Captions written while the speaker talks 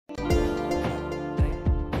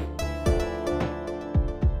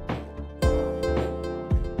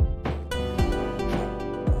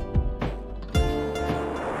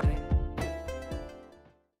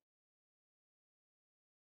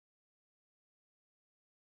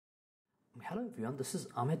Hello everyone, this is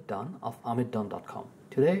Ahmed Dawn of ahmeddawn.com.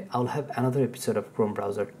 Today I'll have another episode of Chrome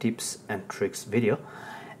browser tips and tricks video,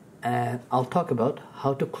 and I'll talk about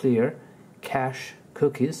how to clear cache,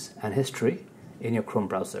 cookies and history in your Chrome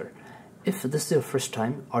browser. If this is your first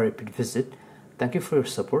time or repeat visit, thank you for your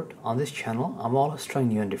support. On this channel I'm always trying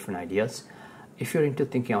new and different ideas. If you're into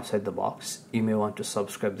thinking outside the box, you may want to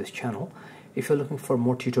subscribe this channel. If you're looking for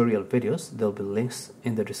more tutorial videos, there'll be links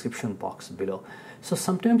in the description box below. So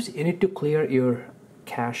sometimes you need to clear your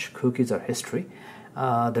cache, cookies or history.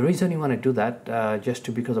 The reason you want to do that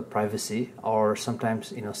just because of privacy, or sometimes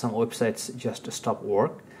some websites just stop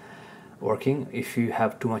working if you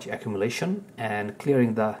have too much accumulation, and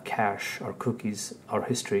clearing the cache or cookies or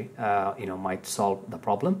history might solve the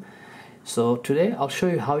problem. So today I'll show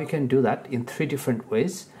you how you can do that in 3 different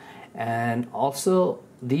ways, and also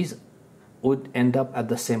these would end up at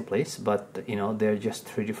the same place, but they're just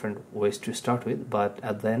 3 different ways to start with, but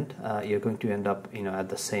at the end you're going to end up at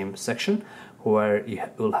the same section where you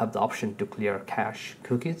will have the option to clear cache,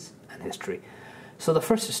 cookies and history. So the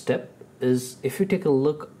first step is, if you take a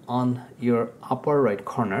look on your upper right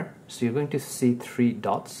corner, so you're going to see 3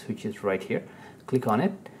 dots, which is right here. Click on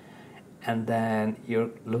it, and then you're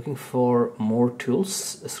looking for more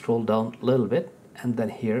tools. Scroll down a little bit, and then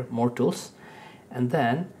here more tools, and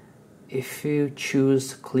then if you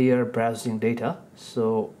choose clear browsing data,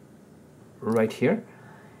 so right here,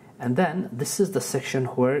 and then this is the section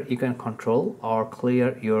where you can control or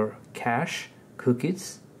clear your cache,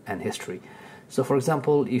 cookies and history. So for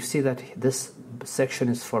example, you see that this section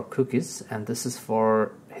is for cookies and this is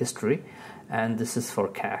for history and this is for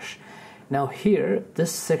cache. Now here,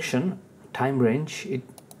 this section, time range, it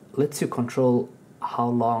lets you control how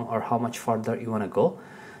long or how much further you want to go.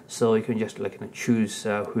 So you can just choose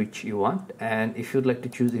which you want, and if you'd like to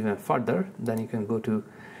choose even further, then you can go to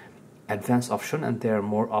advanced option, and there are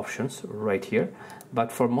more options right here.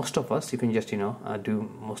 But for most of us, you can just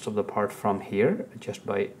do most of the part from here just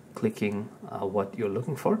by clicking what you're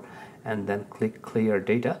looking for, and then click clear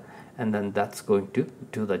data, and then that's going to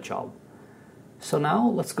do the job. So now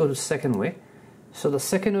let's go to the second way. So the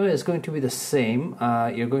second way is going to be the same.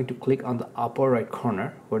 You're going to click on the upper right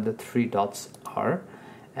corner where the 3 dots are,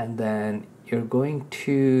 and then you're going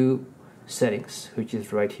to settings, which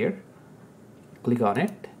is right here. Click on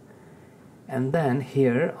it, and then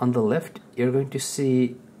here on the left you're going to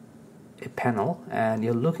see a panel, and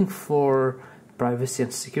you're looking for privacy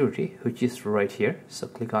and security, which is right here. So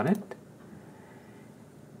click on it,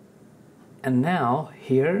 and now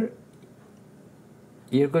here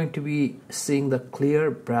you're going to be seeing the clear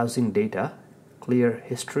browsing data, clear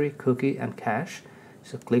history, cookie and cache.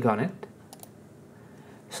 So click on it.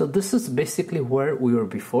 So this is basically where we were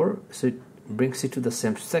before, so it brings you to the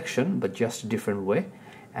same section but just a different way,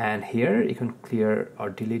 and here you can clear or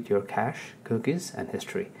delete your cache, cookies and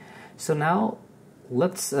history. So now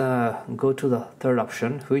let's go to the third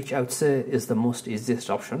option, which I would say is the most easiest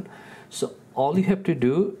option. So all you have to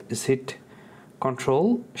do is hit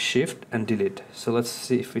Ctrl, Shift and Delete. So let's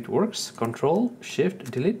see if it works. Ctrl, Shift,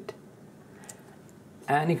 Delete,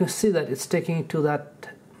 and you can see that it's taking you to that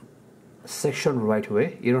section right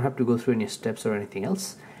away. You don't have to go through any steps or anything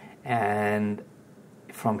else, and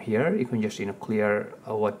from here you can just clear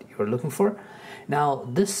what you're looking for. Now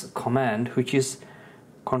this command, which is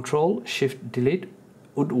Ctrl, Shift, Delete,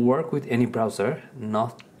 would work with any browser,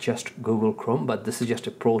 not just Google Chrome, but this is just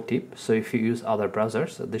a pro tip. So if you use other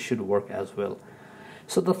browsers, this should work as well.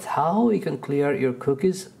 So that's how you can clear your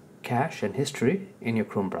cookies, cache and history in your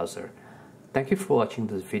Chrome browser. Thank you for watching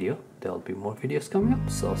this video. There will be more videos coming up,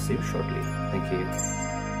 so I'll see you shortly. Thank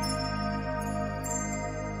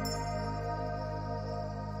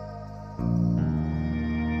you.